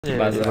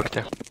Nie, w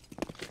oknie.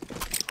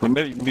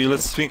 Maybe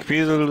let's swing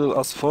middle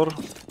as 4.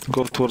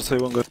 Go towards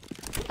A1 guy.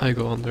 I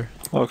go under.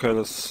 Okay,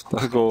 let's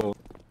go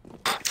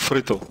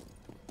free to.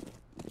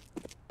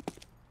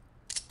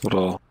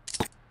 Bro.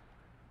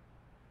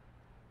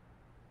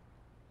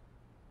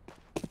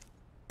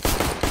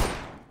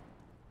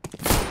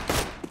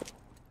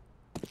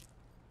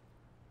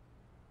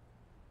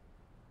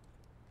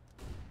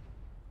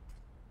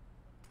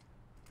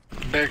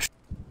 Back.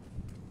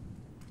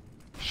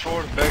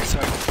 Short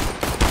backside.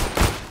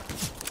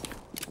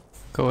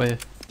 Go away.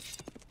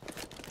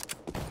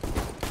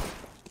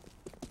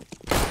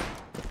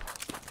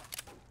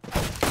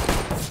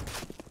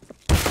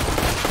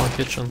 One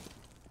kitchen.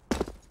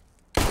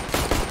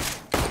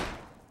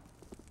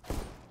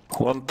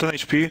 110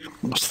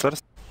 HP,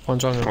 stairs. One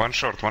jungle. One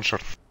short, one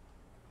short.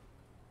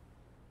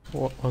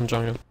 One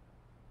jungle.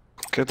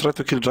 Can I try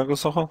to kill jungle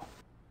somehow?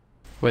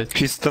 Wait,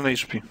 He's 10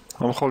 HP.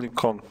 I'm holding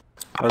con.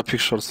 I'll pick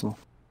shots now.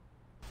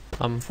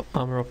 I'm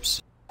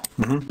Robs.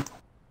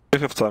 We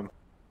have time.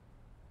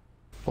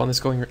 One is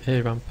going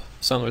A ramp.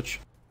 Sandwich.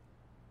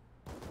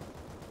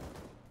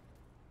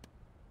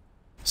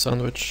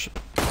 Sandwich.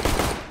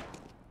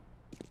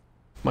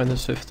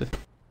 Minus 50.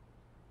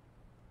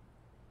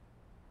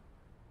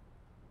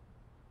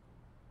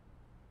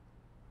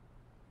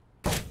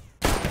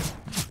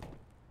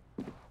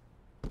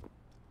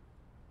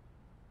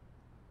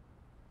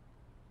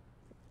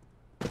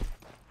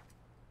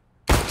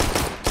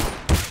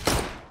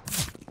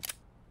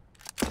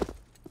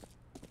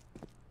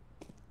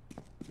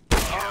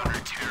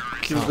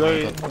 Kill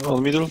guy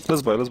on middle.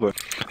 Let's buy, let's buy.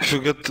 If you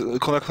get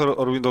connector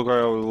or window guy,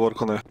 I will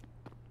work on it.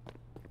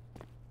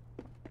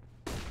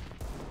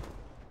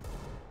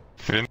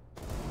 In.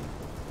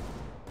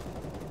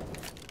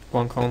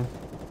 One con.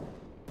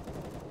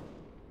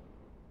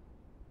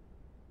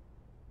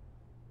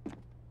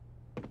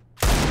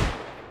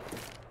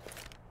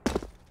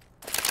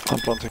 I'm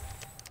planting.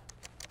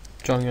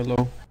 Jungle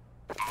low.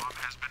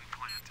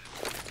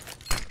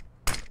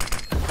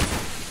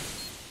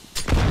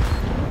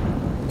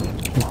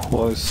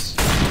 Nice.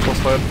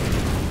 Crossfire.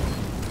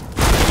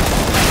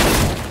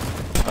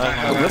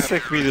 Let's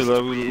take middle, I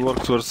will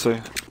work towards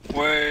A.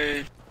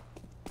 Wait.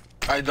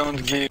 I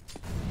don't give.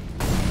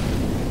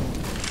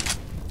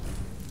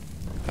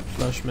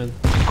 Flash mid.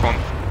 Con.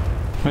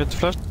 Wait,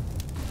 flash.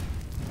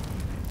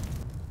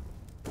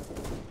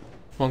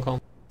 One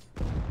con.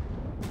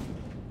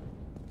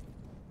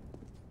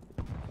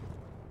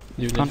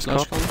 You need Can't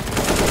flash scout. con?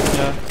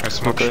 Yeah. I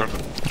smoke Okay. short.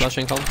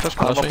 Flashing con. I'm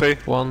Flashing. okay.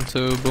 1,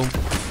 2, boom.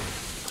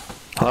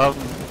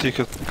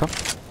 Ticket.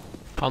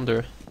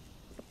 Under.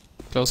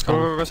 Close Go,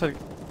 con. go, go, side.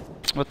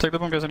 But take the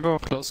bomb, guys, and go.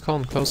 Close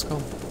con. Close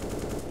con.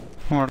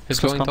 More. He's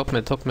Close going con. top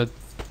mid. Top mid.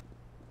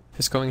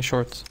 He's going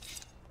short.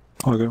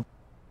 Okay.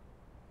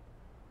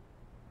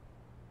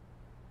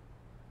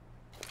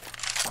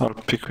 I'll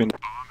pick window.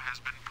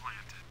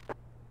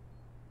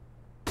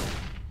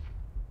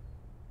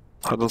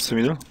 I don't see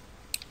middle.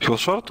 He was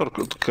short or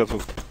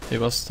careful? He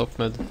was top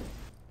mid.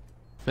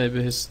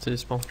 Maybe he's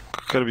T-spawn.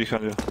 Care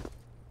behind you.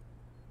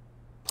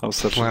 I'm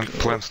searching.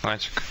 Plant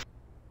sniping.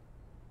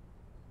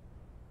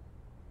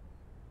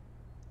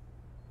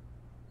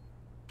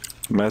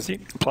 Messy?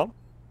 Plan?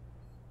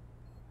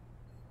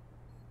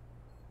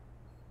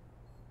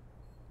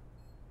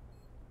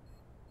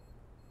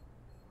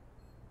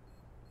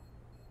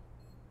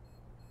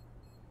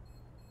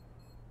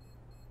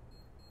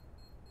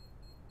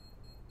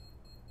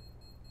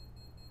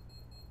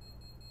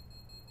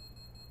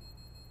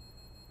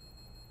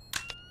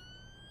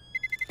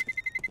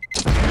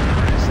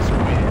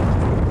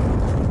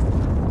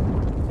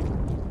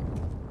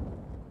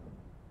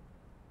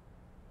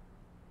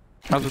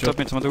 I'll do top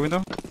mid, someone do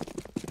window.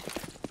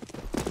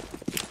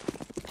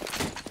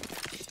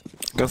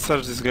 Can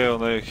search this guy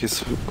on A,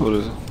 he's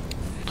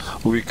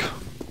weak.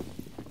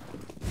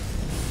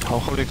 I'm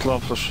holding clown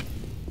flash.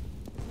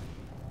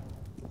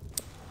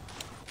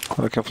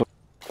 I can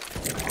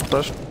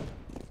flash.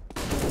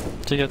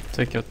 Take it.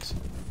 Take it.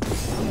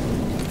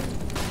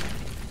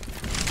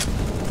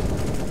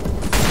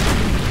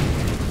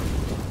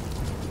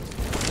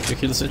 You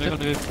kill city?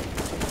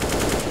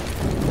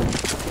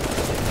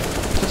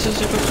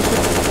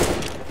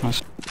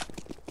 Nice.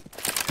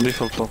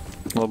 Default plan,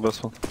 not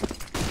best one.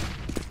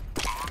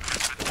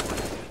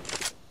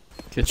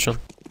 Kitchen.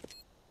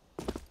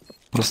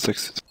 Let's take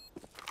it.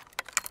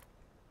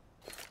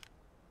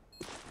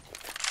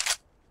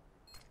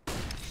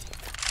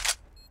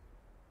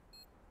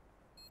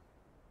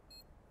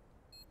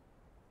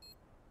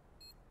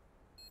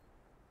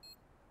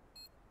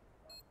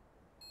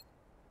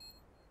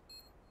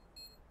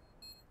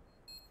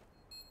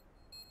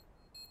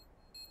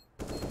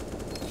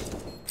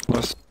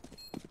 Nice.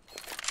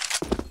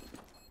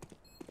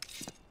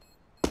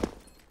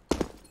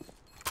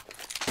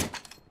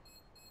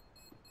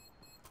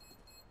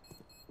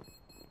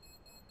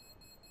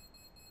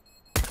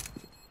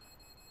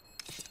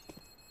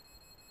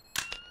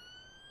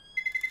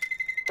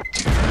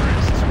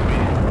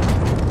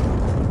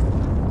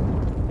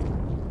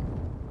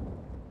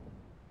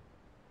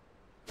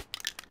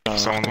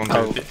 Someone won't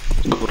I'll be.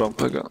 go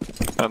ramp again.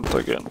 And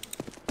again.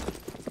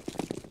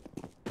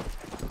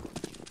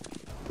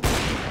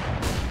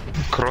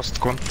 Crossed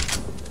con.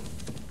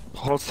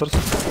 Holsters.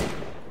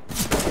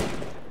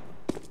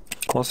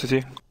 One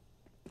city.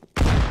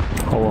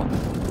 Hello.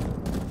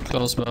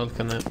 Close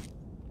balcony.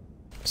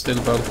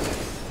 Still bulk.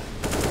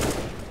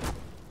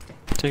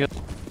 Take it.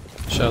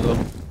 Shadow.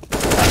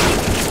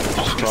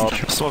 Cloud.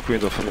 Smoke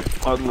window for me.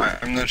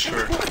 I'm not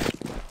sure.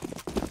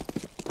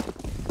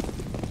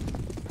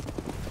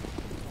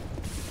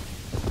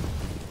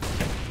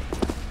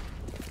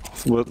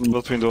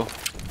 Build window.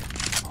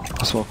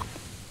 Smoke.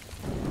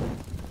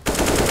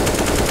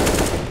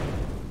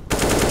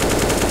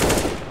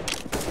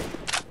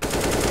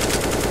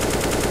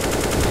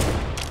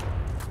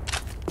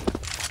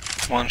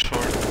 One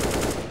short.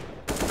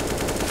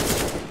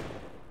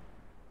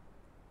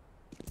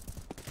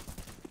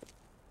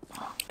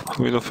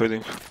 Window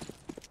fading.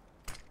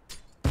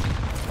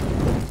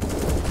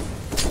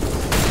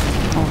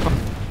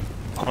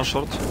 One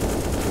short.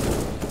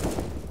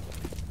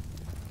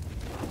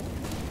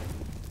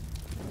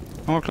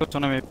 One more close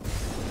on me.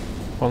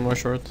 One more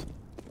short.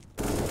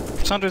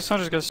 Sanders,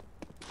 guys.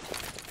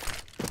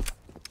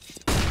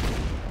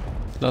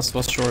 Last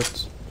was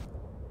short.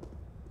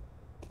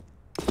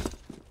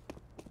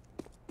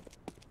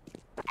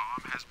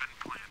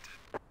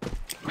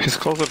 He's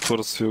closer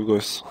towards you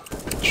guys.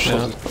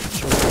 Yeah.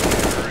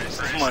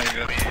 Oh my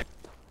god.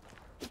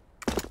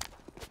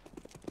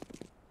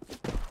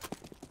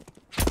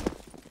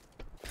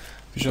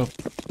 Good job.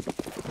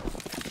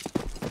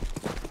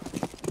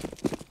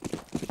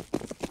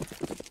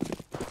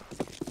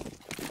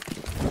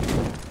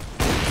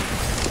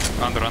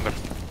 Under.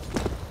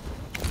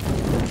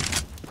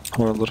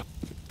 One under.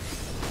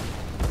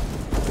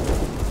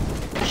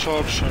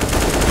 Short.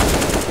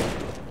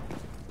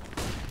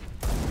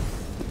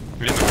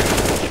 Window.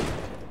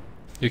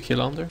 You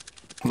kill under?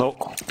 No.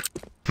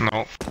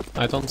 No.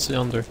 I don't see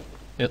under.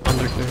 Yeah,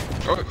 under clear.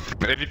 Oh,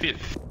 AVP.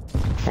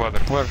 Ladder.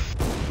 Where?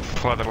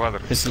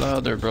 Ladder. It's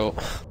ladder, bro.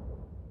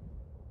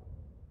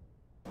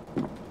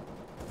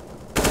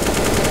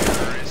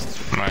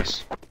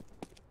 Nice.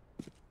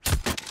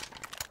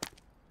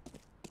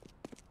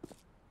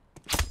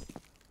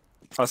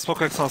 I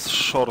smoke X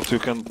short, you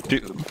can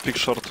pick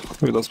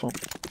short with that smoke.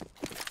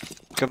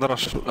 You can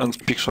rush and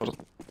pick short,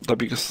 the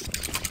biggest.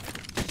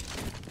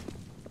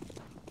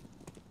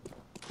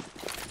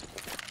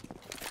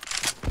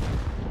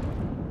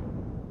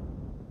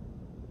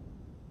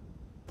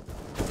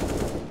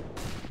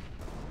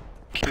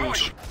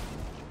 Huge.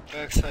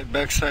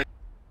 Backside.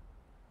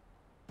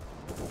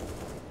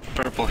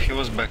 Purple, he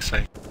was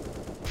backside.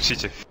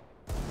 City.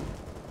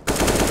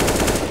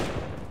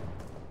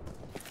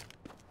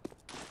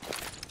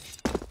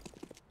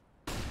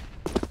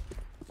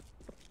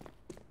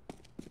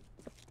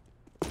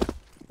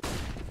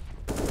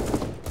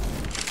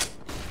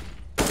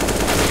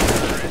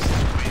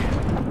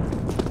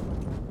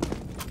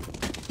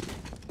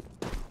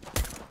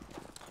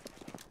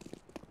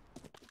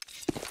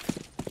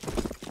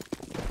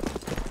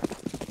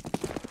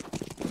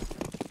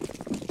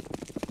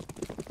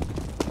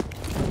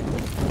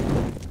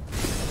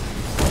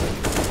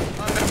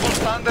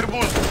 Under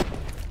boost.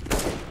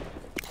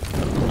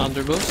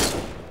 Under boost?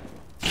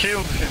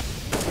 Killed him.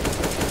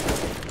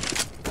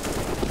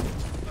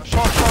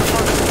 Short.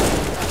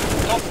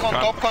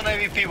 Top con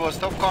AVP was,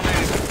 top con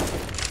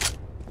AVP.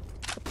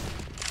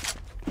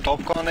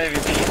 Top con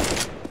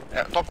AVP.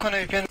 Yeah, top con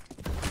AVP.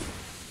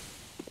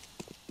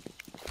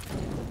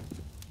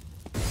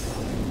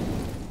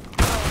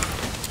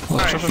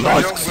 Nice, good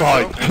let's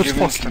job.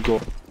 fucking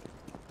go.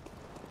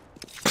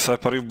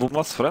 Snipe, are you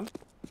Booma's friend?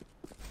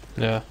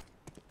 Yeah.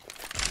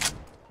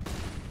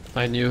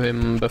 I knew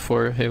him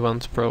before he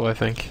went pro, I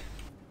think.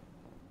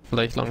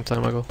 Like, long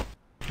time ago.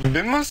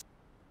 Bimas?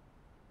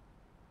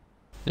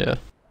 Yeah.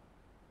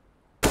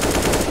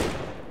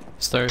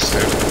 Stairs.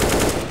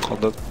 On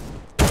that.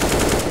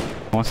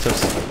 One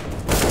stairs.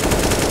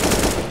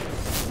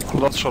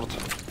 Last short.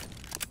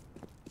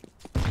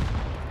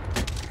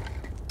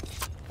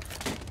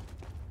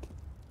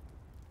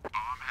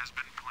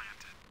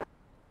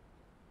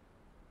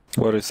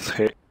 Where is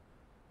he?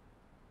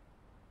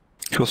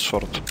 He was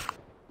short.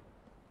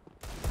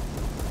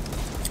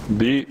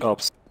 B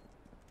ups.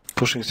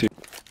 Pushing C.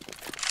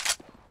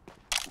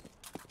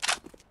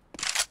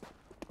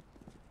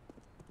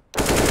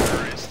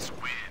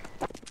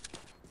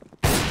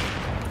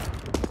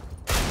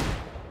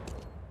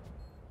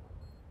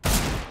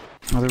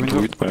 Another window.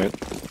 Do it, mate.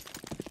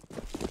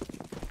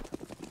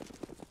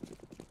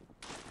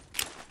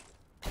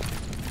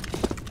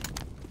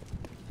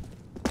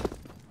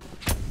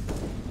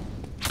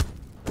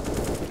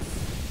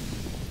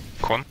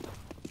 Con.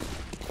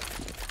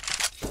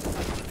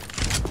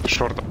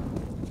 Short.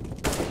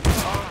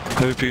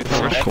 AVP.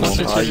 Come That's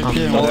on. it, I AVP,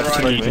 am all not right.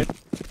 trying, mate.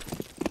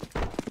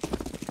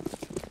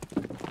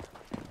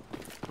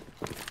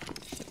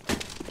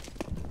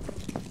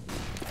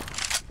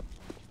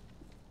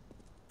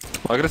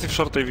 Aggressive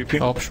short AVP.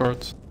 Top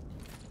short.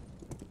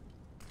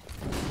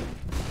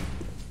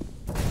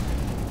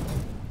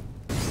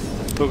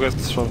 Two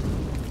guys short.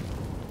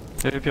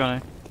 AVP on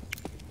A.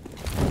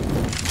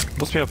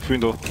 Boost me up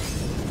window.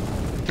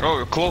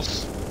 Oh,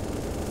 close.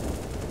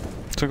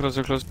 Too close,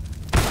 too close.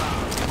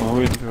 Oh,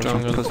 wait.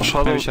 Jungle.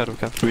 Shadow. Maybe shadow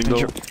cap. Window.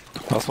 Thank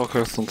you. A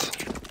smoker stąd.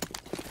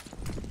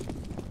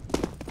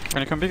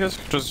 Can you come B guys?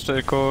 Just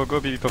go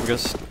B pop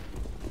guys.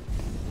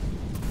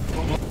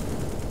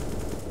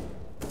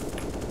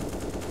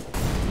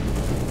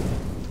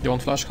 You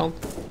want flash count?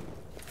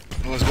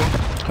 Let's go.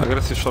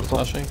 Aggressive short.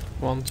 Flashing.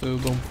 1, 2,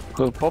 boom.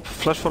 Pop,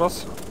 flash for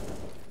us.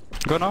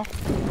 Go now.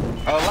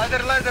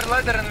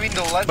 Ladder and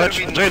window, ladder Batch,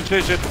 window.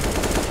 jail.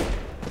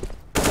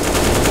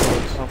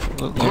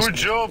 Good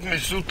job,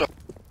 misutaaa.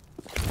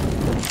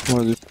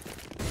 Ладно.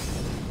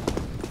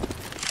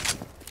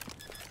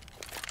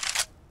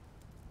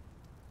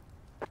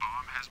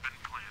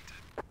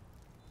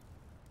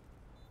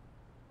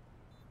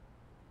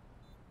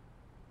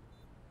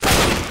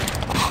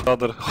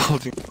 Other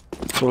holding.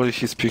 Probably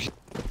he's picking.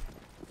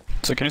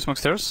 So can you smoke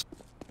stairs?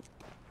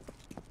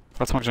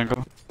 I'll smoke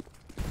jungle.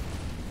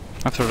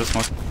 After the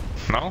smoke.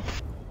 No?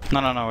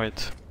 No,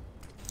 wait.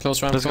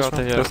 Close ramp, Let's go close out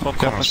ramp. there, Let's smoke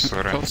Come on, corners.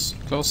 sorry.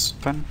 Close.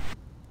 Fine.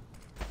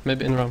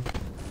 Maybe in ramp.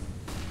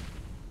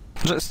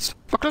 Just...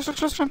 Oh, close.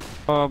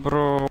 Oh,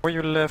 bro, where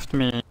you left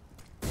me?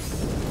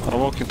 I'm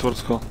walking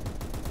towards call.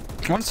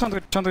 One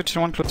sandwich,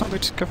 one close.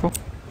 Sandwich, careful.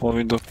 One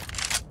window.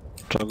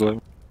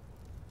 Jungle.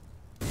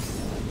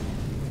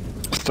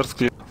 Stairs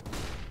clear.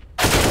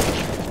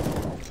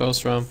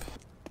 Close ramp.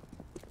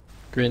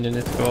 Green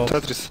unit, go out.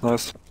 Tetris,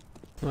 nice.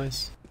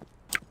 Nice.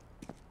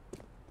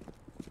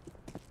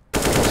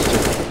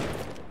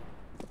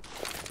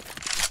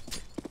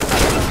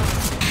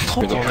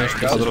 We don't have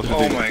to Other of the Oh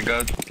big. my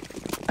god.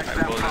 I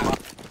bought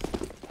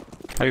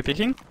Are you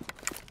peeking?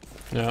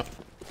 Yeah,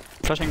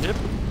 Flashing deep?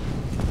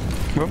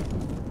 Boom.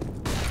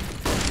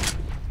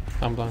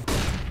 I'm blind.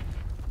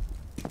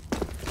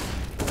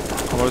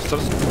 How about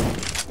stairs?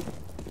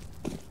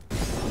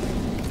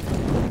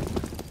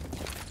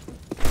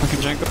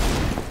 Fucking jungle.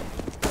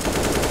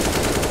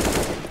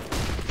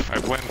 I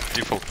went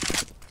default.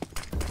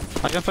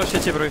 I can flash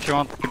CT, bro, if you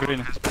want. The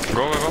green.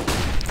 Go.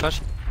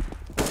 Flash.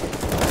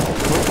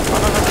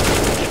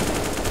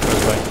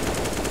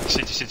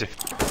 City.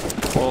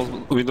 Wall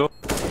window.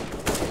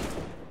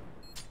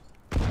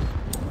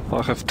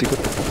 I have ticket.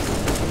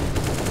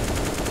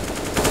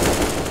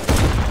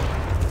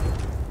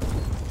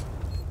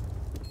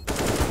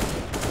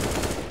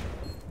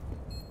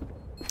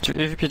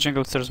 AVP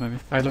jungle stairs, maybe.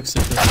 I look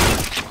city.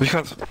 We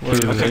have. Where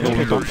you Okay, go?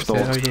 go window.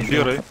 Okay, I go.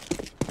 You're right.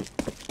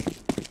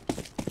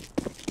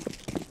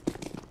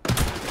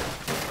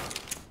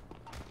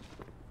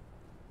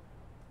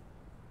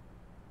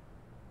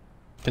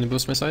 Can you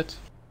boost my side?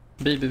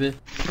 B.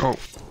 Oh.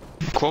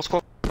 Close.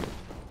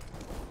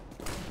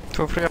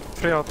 2,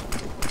 3 out.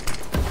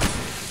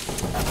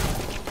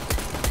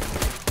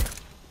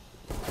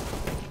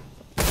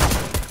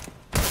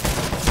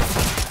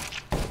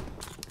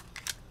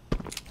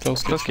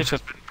 Close kitchen.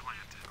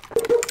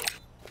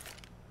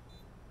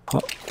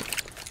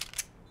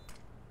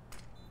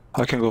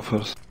 I can go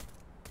first.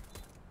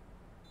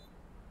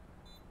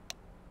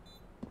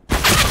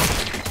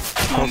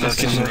 Oh, that's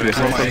kitchen. great.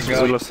 Oh my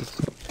god.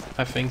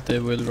 I think they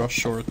will rush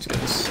short,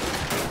 guys.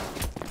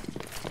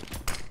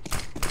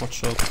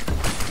 Watch out.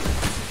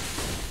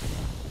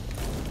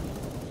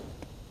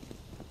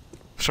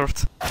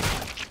 Short.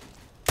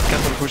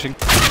 Careful pushing.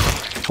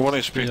 1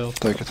 HP. Yeah.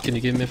 Take it. Can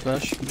you give me a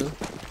flash, Bill?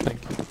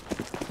 Thank you.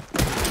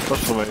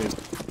 Flash for me.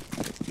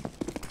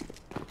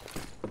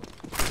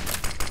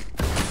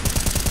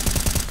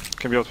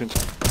 Can be out window.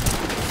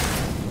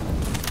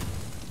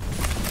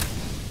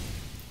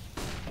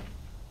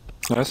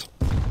 Nice.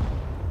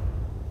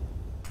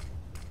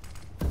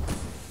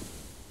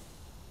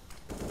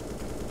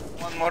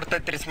 One more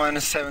Tetris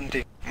minus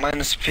 70.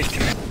 Minus 50.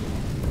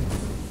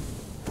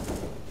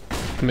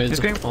 Mid He's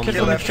going on careful,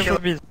 the left. careful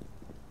B.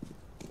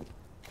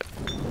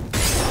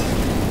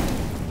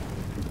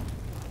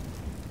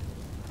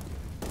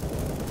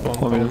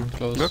 one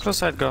close. Go close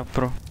side, go,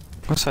 bro.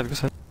 Go side.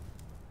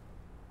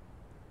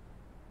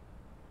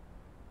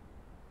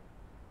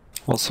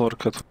 One sword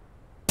cut.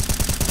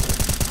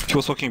 He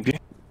was walking B.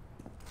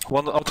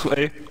 One out to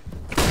A.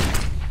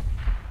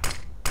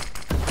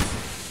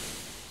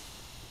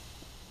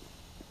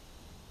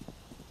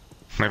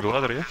 Maybe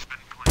ladder, yeah?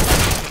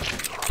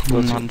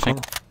 Let's One go. thing.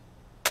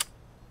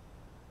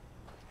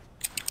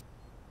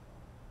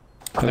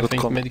 I got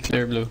think con. mid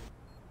clear blue.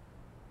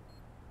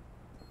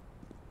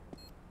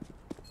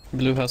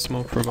 Blue has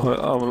smoke for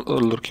bomb.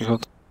 I'm lurking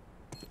out.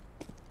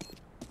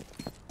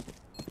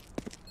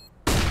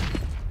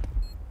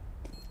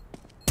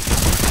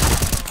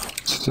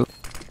 Still.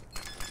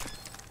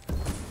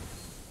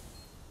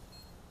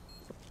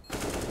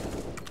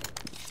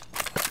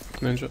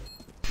 Ninja.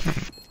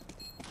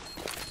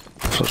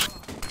 Flash.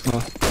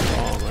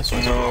 Oh, nice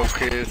one. No,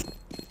 okay.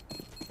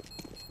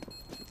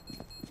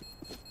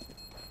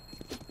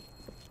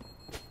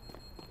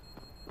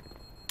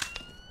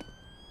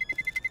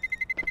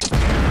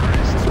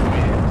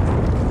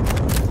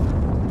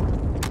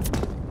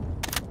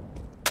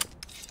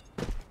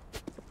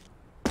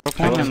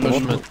 One Push and mid.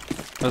 one.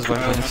 That's fine.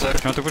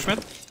 You want to push mid?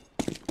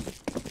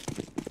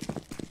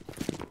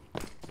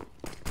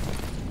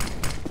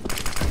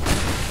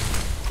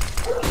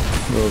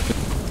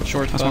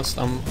 Short That's fast,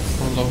 I'm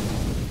low.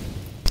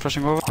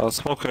 Flashing over.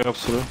 Smoke up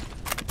through.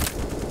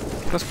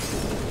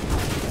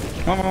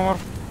 One more.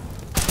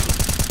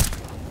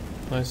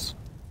 Nice.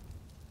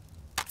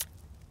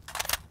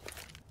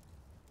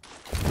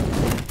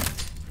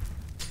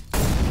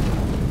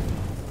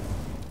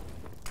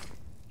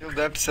 Kill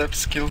depth,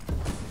 steps, kill.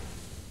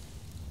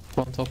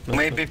 One top mid.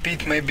 Maybe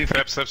pit, maybe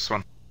pit. Steps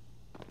one.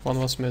 One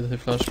was mid, he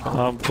flashed.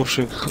 I'm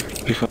pushing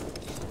behind.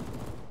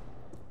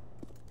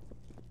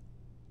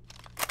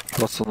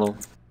 Lots of no.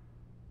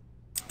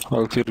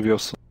 I'll clear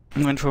views.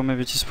 No info,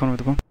 maybe just spawn with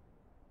the bomb.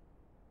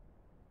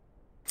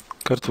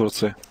 Care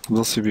towards A.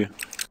 Don't see B.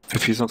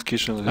 If he's not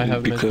kitchen, I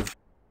have be mid. clear.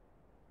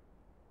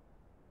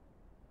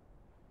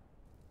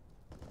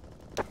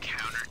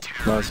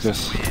 Nice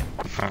guys.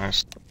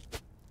 Nice.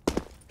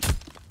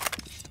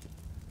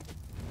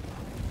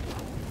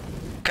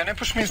 Can I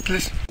push mid,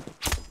 please?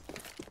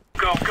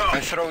 Go, go! I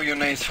throw you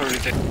nades for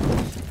retake.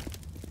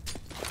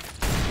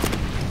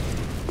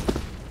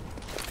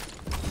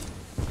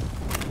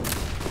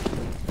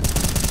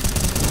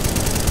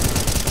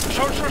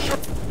 Short.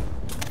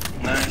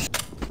 Nice.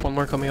 One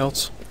more coming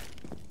out.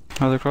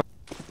 Other cross.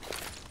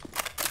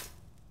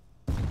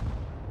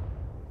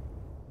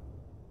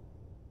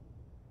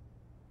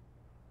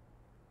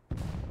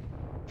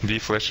 B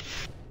flash.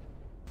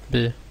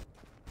 B.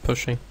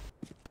 Pushing.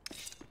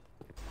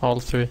 All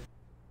three.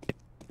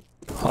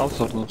 Out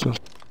or not? One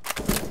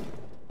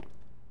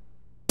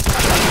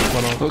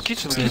out. Oh,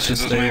 kitchen. Need to was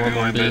stay maybe one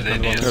my on B bad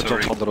and idea. one Care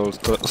Sorry. top on the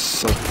road.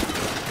 Sorry.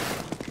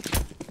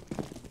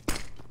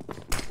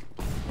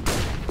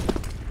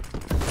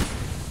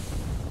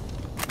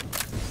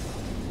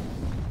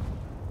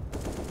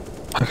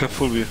 I have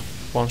full B.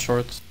 one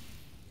short.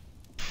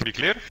 Be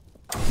clear?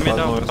 Mid Bad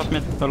out, noise. top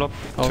mid, all up.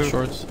 All Two.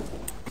 short.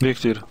 B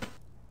clear.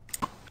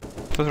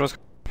 Two throws.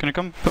 Can you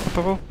come,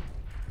 purple?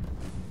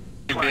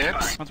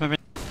 BX. What's maybe?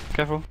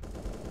 Careful.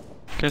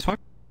 Can you smoke?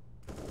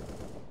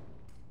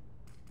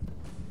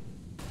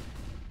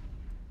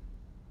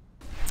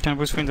 Can I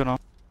boost window now?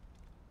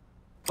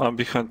 I'm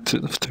behind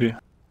three.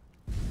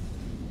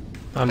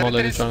 I'm There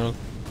already is. jungle.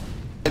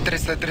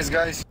 Tetris,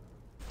 guys.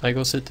 I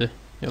go city.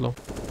 Yellow.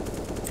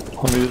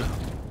 One middle.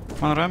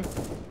 One ramp.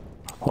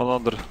 One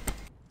under.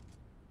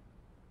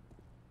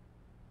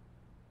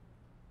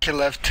 He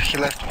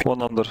left.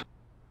 One under.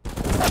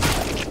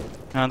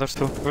 Yeah, there's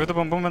two. Go with the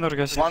bomb under,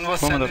 guys. One was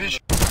Bomb under.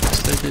 sandwich.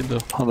 Stay deep though.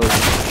 Under.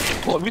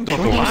 Oh, window.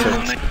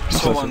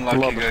 So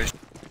unlucky, guys.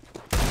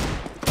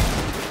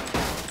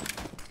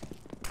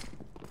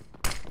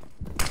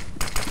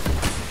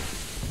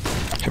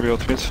 Can we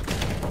out mid?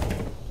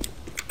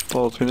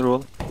 Out middle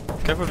one.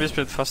 Careful, be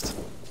split fast.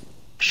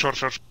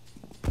 Short.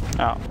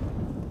 Yeah.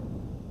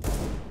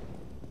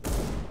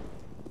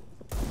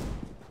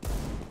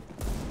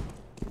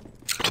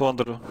 Two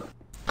under.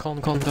 Con,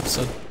 left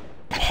side.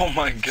 Oh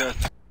my god.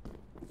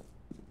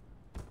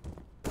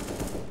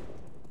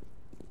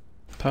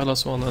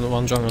 Palace one and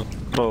one jungle.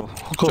 Bro,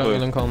 go Jungle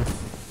away. and con.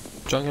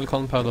 Jungle,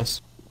 con,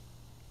 palace.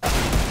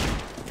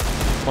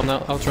 One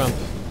out ramp.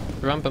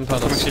 Ramp and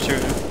Coming palace.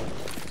 CT.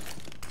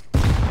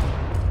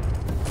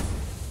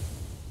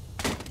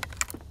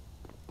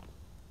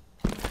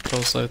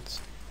 Close sight.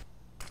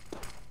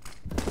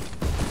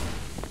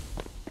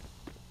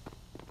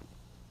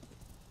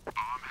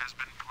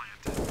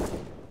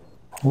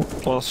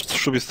 Oh,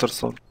 should be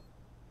stairs up.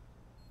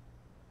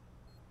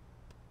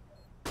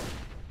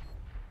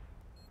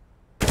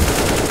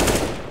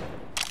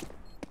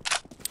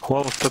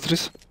 One of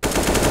Tetris.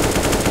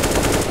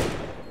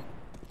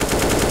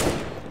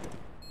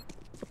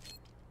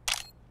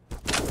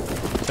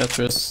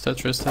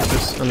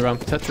 Tetris, and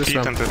ramp. Tetris, Pit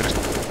ramp. and Tetris.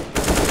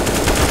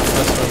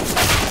 That's ramp.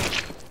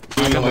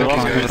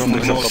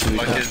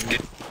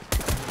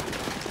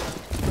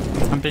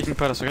 I'm peeking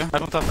palace, okay? I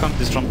don't have count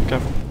this drum,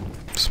 careful.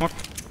 Smoke.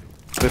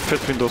 They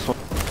fit windows one.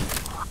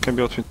 Can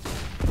be out mid.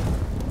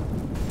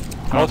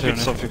 Out Out here, mid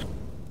Nick. something.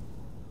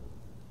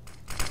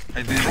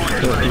 I did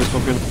Yeah, we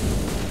smoke window.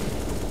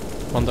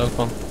 One down,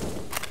 con.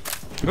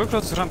 Go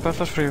close ramp, I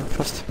flash for you,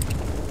 fast.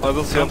 I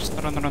don't see Run,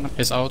 him. run.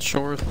 He's out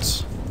short.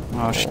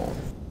 Oh shit.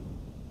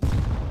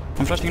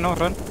 I'm flashing now,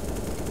 run.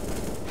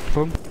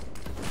 Boom.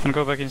 And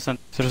go back instant,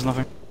 there's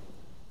nothing.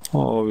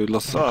 Oh, we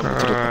lost.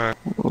 We're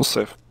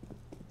safe.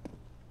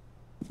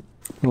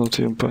 No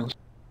team points.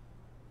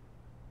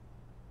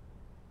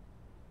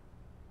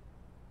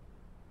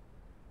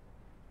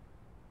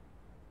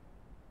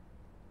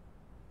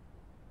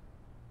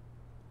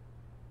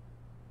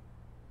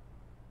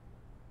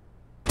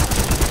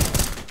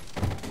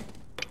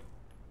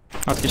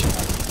 Out kitchen.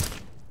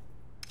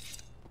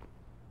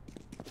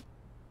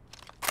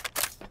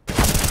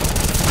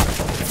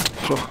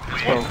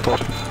 Well, top.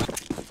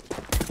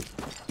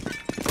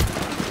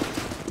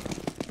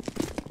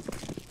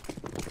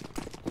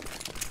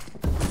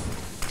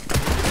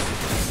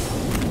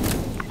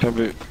 Can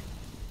be.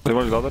 They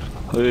want ladder.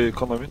 Hey,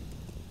 economy.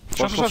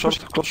 Short.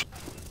 Close.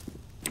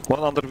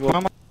 One under,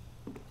 one.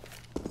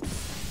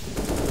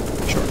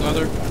 Short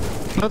ladder.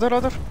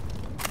 Ladder.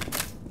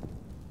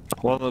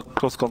 One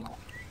close con.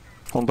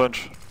 On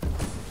bench.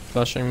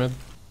 Flashing mid.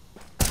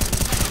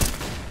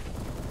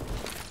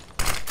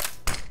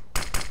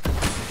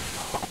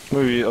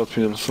 Maybe out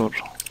middle, sorry.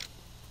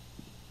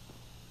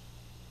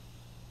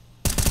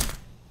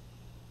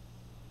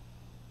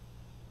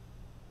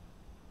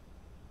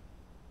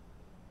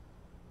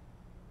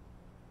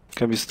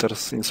 Can be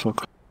stairs in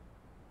smoke.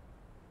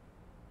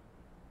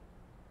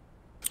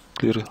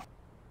 Clear.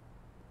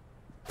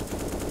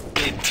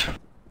 Eight.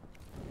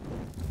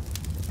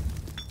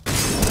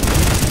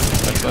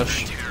 I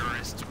flash.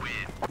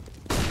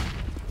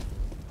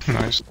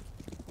 Nice.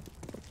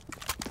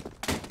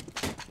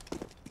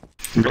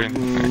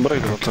 Green.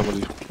 Break on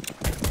somebody.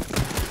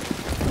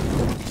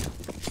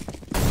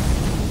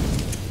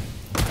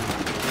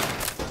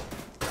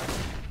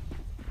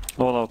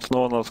 No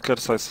one out, care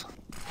size.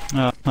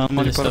 Yeah, Many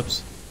money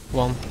steps.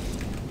 One.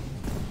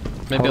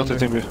 Maybe How under.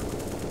 did he be?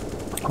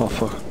 Oh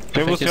fuck. I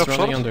Can you think boost me he's up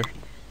running short? under.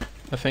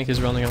 I think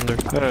he's running under.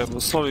 Yeah,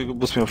 slowly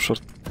boost me up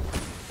short.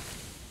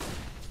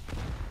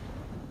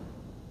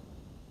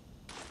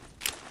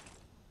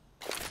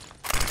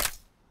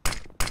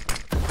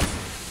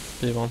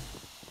 B1.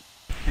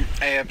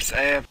 AFs,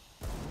 AF.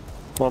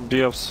 One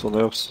BFs, one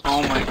AFs.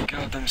 Oh my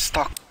god, I'm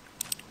stuck.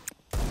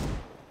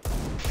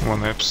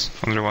 One apps,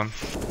 only one.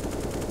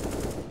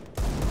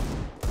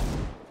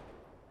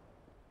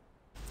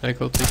 I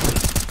go ticket.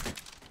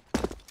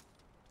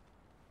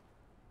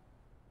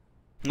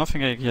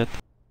 Nothing egg yet.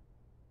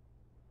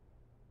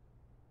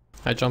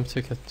 I jump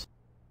ticket.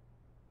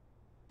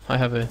 I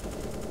have a.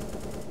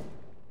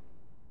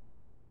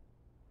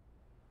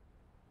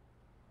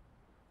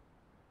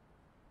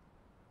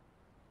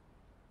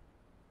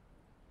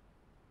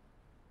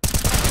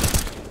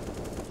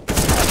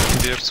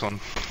 BFs one.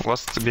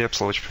 Last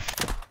BFs low HP.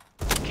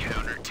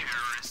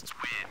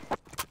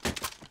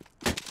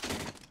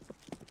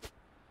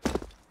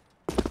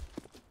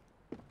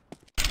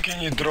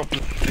 Can you drop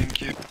it?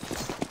 Thank you.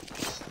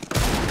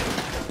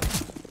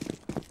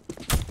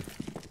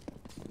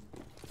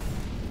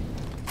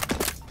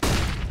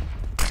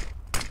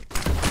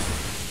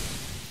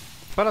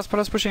 Palace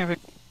pushing, I think.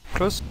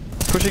 Close.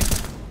 Pushing.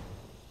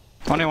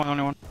 Only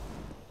one.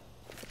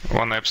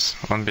 One apps,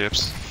 one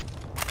BFs.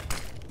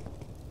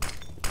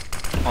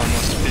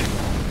 Almost B.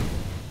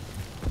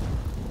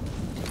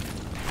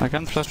 I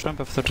can flash ramp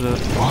after the...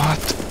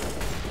 What?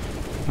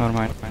 Never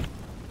mind.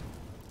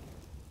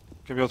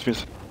 Can be out mid.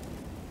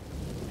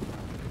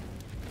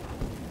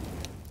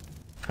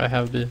 I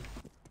have B.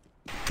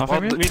 Nothing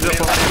One mid? mid up.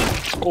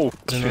 Oh,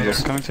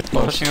 Yes. Coming to...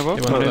 Close. Flashing above?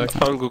 He went Only-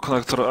 back. I'll go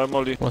connector, I'm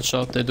only. Watch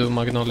out, they do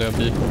Magnolia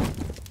B.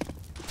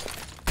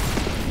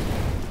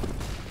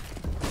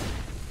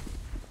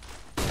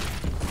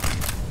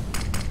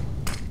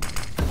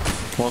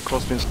 One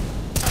cross mid.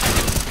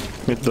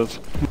 Mid dead.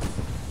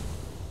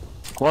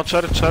 One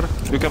chair.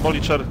 You can molly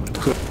chair.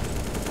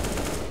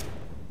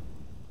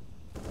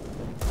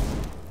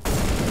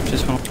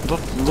 Just one.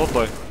 Don't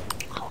die.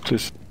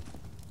 Please.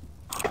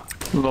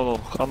 No,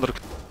 under.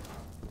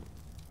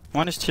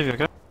 One is TV,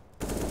 okay?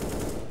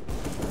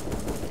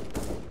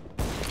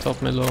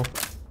 Top mid low.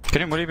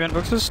 Can you molly behind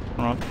boxes?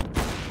 Or not?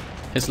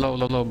 He's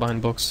low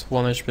behind box.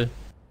 1 HP.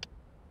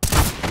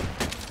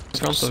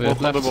 Front of you, Smoke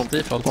on the left, bomb.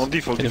 default. On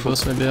default, Can you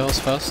default. boost me BLs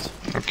fast?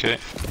 Okay.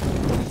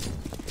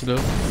 Blue.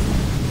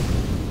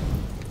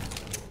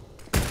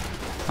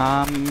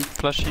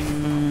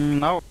 Flashing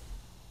now.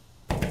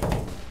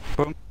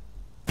 Boom.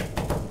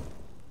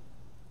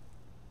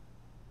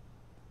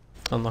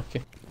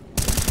 Unlucky.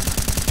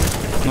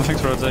 Nothing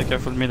to red,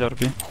 careful mid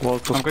RP. One I'm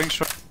cross. going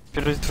short.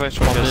 Feel ready to fight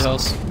short. One B Yes.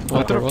 house. I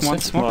Water, dropped was one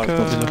it? smoke. No,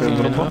 I can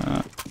drop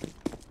one.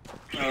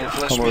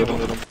 Flash I'm middle.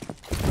 already.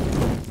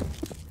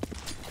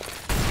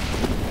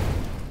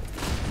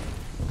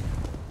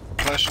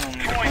 Flash on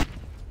middle.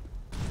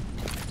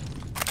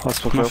 I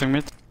smoke up.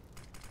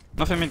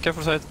 Nothing mid,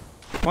 careful side.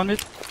 One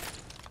mid.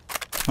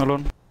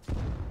 Alone.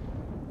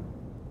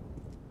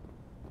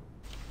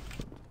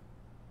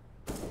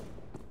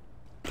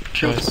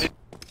 Killed Nice. B.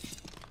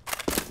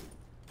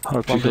 I'll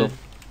One pick B. up.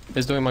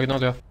 He's doing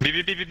Magnolia.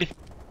 B.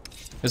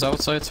 He's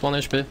outside, 1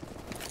 HP.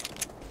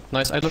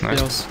 Nice, I look Nice.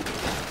 B house.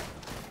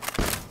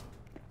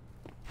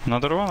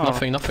 Another one? Or?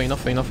 Nothing.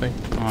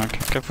 Oh, okay.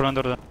 Careful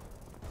under there.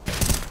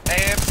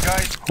 AFs,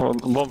 guys.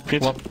 One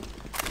mid.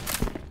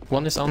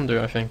 One is under,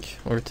 I think.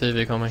 Or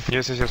TV coming.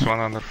 Yes, one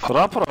under.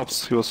 Ramp or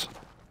ups he was.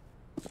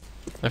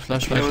 I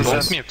flash It was back. that-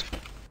 Both mid.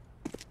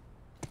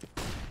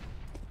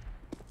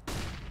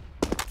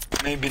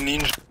 Maybe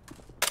ninja.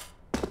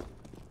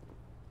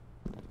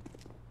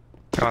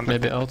 Under.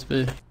 Maybe out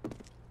B.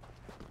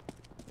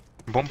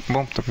 Bomb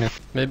top mid.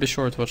 Maybe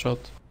short, watch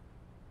out.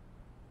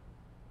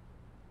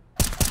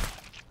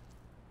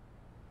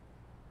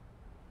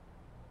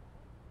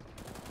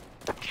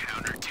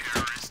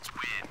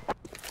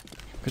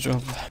 Good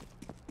job.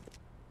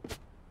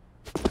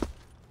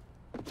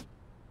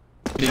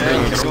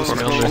 Yeah, Boost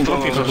me under.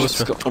 Drop it,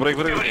 Boost me. Break.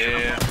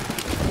 Yeah.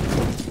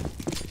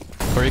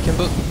 Or you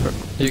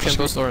can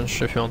boost orange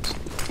if you want.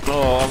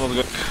 No, I'm not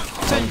going.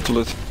 I'm too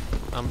late.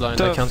 I'm blind,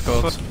 I can't go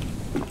out.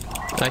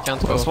 I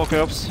can't go. Smoke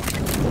ups.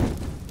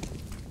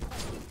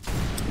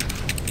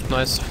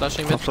 Nice,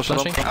 flashing mid, Flash it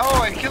up. flashing.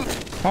 Oh, I killed.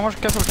 One more,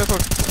 careful.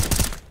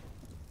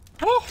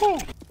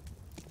 Woohoo!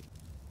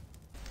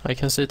 I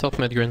can see top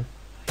mid green.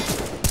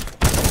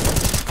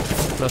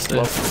 That's it.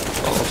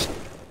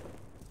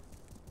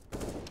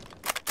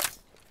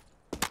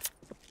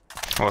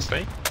 Was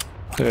they?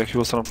 Yeah, he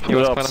was ramp. He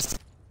was Ups. palace.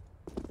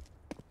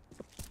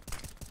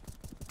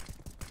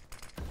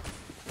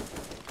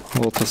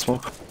 What the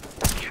smoke?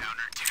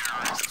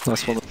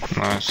 Nice one.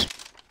 Nice.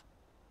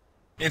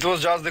 It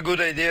was just a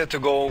good idea to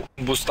go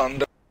boost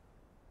under.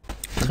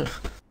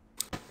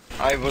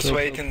 I was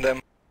waiting them.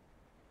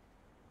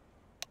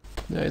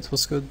 Yeah, it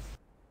was good.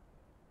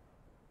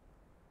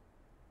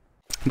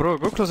 Bro,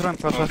 go close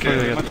ramp. Watch Okay.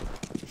 for you again.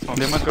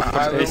 They might go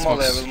I for will A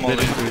molly, I smokes. will They molly.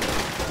 didn't do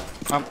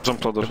it.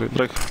 Jump ladder.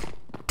 Break.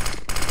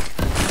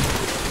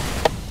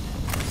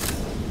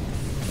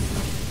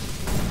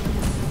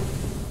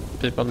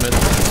 People mid.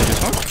 Did you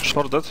smoke?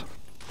 Short dead.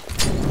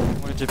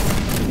 What did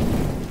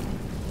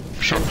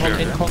you... Short clear.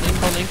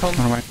 Incon.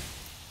 Never mind.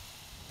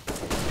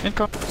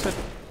 Incon. Sit.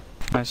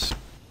 Nice.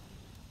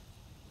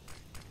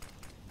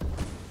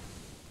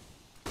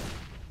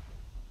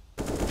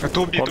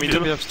 Two B, One two B.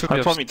 middle. Two I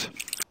B-ups. one mid.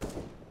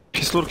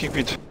 He's lurking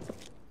mid.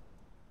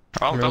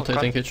 Out,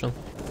 Rotating kitchen.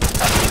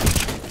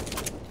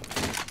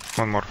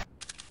 One more.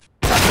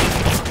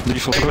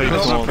 Default Break break. the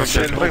No, door, break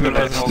break the the door.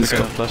 lights.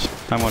 Okay, flash.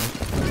 I'm on.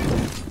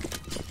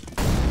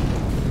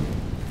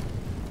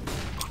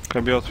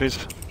 Can be out mid.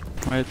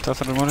 Wait,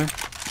 after the morning.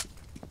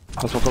 I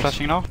smoke ups.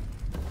 Flashing now.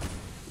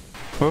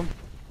 Boom.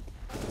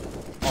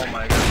 Oh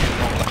my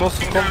god. Close,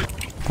 come.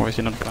 Why is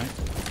he not blind?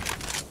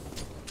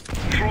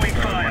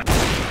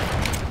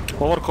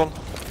 One more con.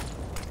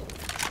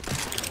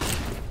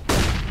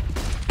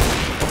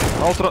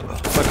 Ultra.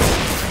 Back.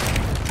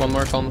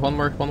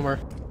 One more.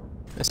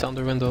 It's down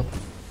the window.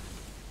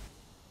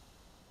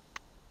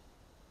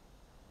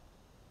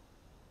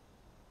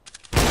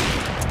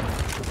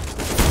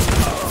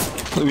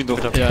 Window.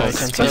 Yeah, I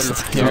can tell.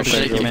 You're Okay,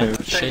 shaky, okay.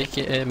 man.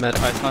 Shaky, mad.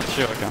 It's not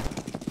sure, okay.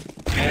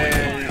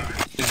 Hey,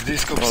 it's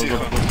Disco Psycho.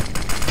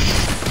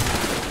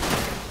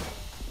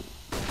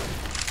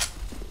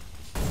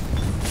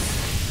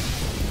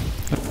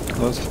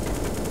 Nice.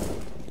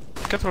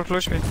 Careful,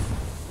 close me.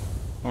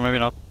 Or maybe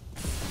not.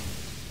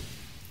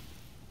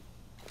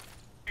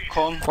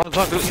 Con. One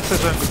jungle, inside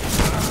jungle.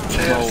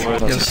 Cheers. No,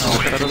 Yes. that's Yes.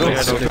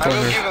 I will give a...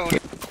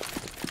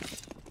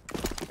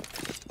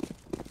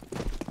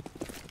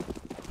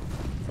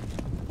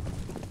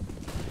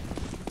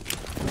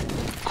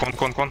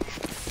 Con.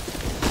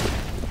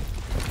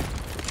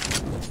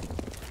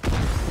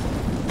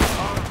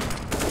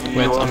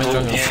 Wait, I'm in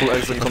jungle. Full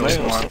exit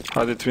connection.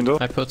 I did window.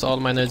 I put all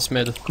my nades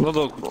mid. No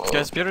dog.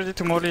 Guys, be ready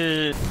to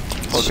molly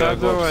Okay,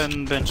 Shadow box.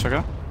 and bench,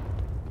 okay?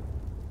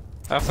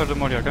 After the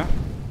molly, okay?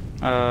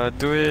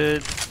 Do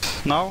it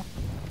now.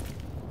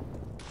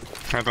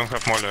 I don't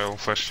have molly, I will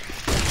flash.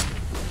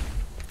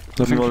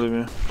 Don't molly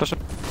me. Flash it.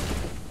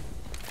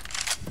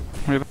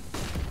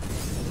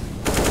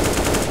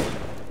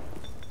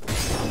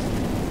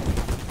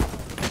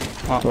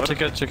 Oh, What?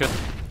 check it.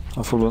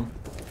 I'm full one.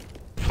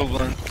 Full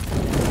blind.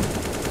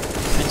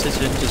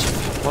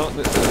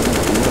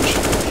 Inch.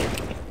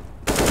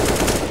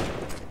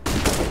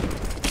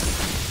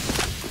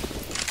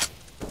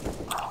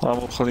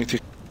 Oh, I'm holding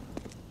tick.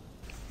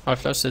 I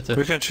flash city.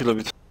 We can chill a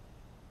bit.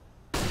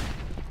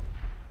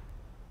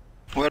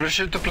 Where is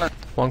it to plant?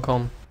 One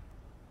con.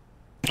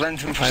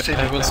 Plant him for I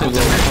city. will sit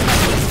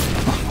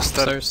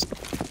stairs.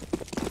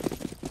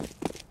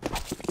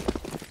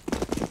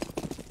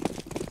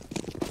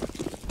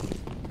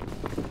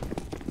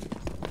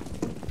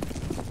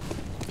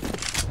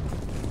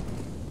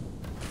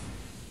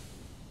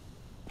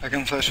 I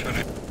can flash for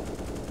you.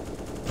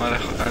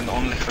 And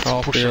only has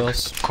Oh, Pushing.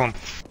 BLs. Con.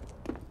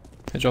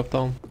 He dropped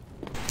down.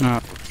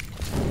 No.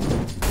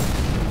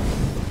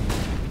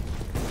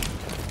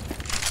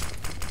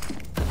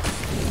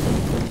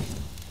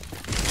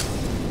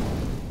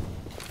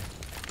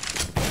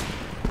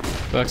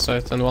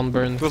 Backside and one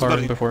burn Who's far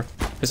burning? before.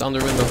 He's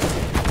under window.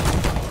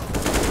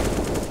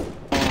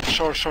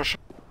 Sure.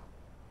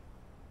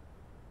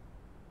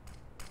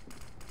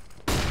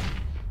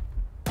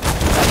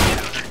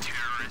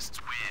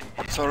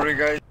 Sorry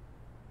guys.